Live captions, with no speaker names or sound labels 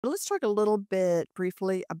Let's talk a little bit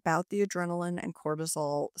briefly about the adrenaline and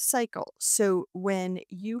cortisol cycle. So, when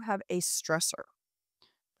you have a stressor,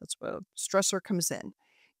 that's when a stressor comes in,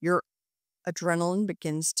 your adrenaline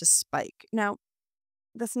begins to spike. Now,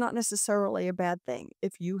 that's not necessarily a bad thing.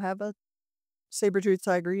 If you have a saber-toothed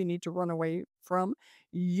tiger you need to run away from,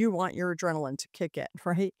 you want your adrenaline to kick in,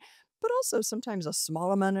 right? But also, sometimes a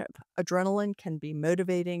small amount of adrenaline can be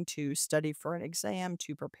motivating to study for an exam,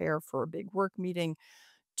 to prepare for a big work meeting,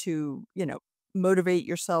 to, motivate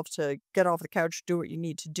yourself to get off the couch, do what you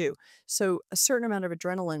need to do. So a certain amount of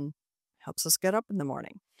adrenaline helps us get up in the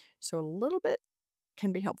morning. So a little bit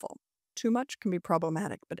can be helpful. Too much can be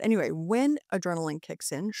problematic. But anyway, when adrenaline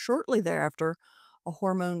kicks in, shortly thereafter, a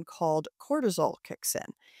hormone called cortisol kicks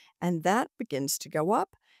in, and that begins to go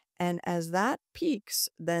up. And as that peaks,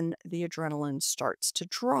 then the adrenaline starts to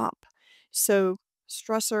drop. So,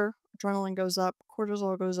 stressor, adrenaline goes up,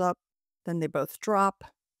 cortisol goes up, then they both drop.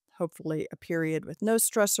 Hopefully, a period with no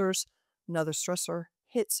stressors, another stressor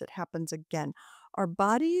hits, it happens again. Our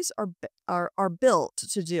bodies are built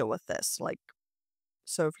to deal with this. Like,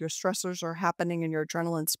 so if your stressors are happening and your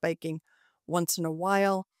adrenaline spiking once in a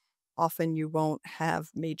while, often you won't have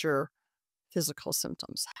major physical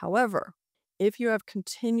symptoms. However, if you have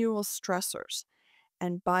continual stressors,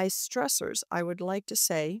 and by stressors, I would like to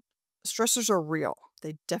say stressors are real.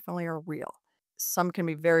 They definitely are real. Some can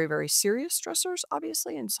be very, very serious stressors,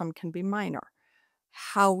 obviously, and some can be minor.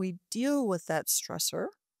 How we deal with that stressor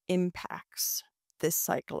impacts this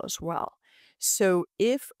cycle as well. So,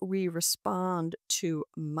 if we respond to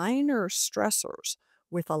minor stressors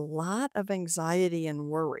with a lot of anxiety and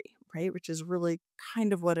worry, right, which is really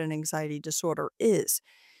kind of what an anxiety disorder is.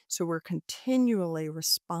 So, we're continually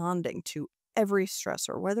responding to every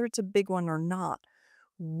stressor, whether it's a big one or not,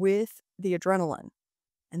 with the adrenaline,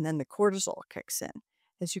 and then the cortisol kicks in.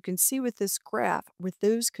 As you can see with this graph, with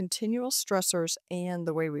those continual stressors and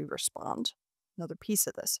the way we respond, another piece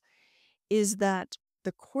of this is that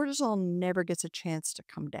the cortisol never gets a chance to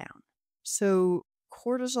come down. So,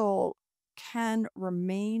 cortisol can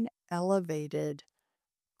remain elevated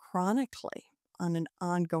chronically on an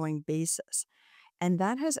ongoing basis. And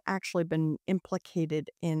that has actually been implicated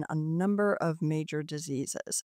in a number of major diseases.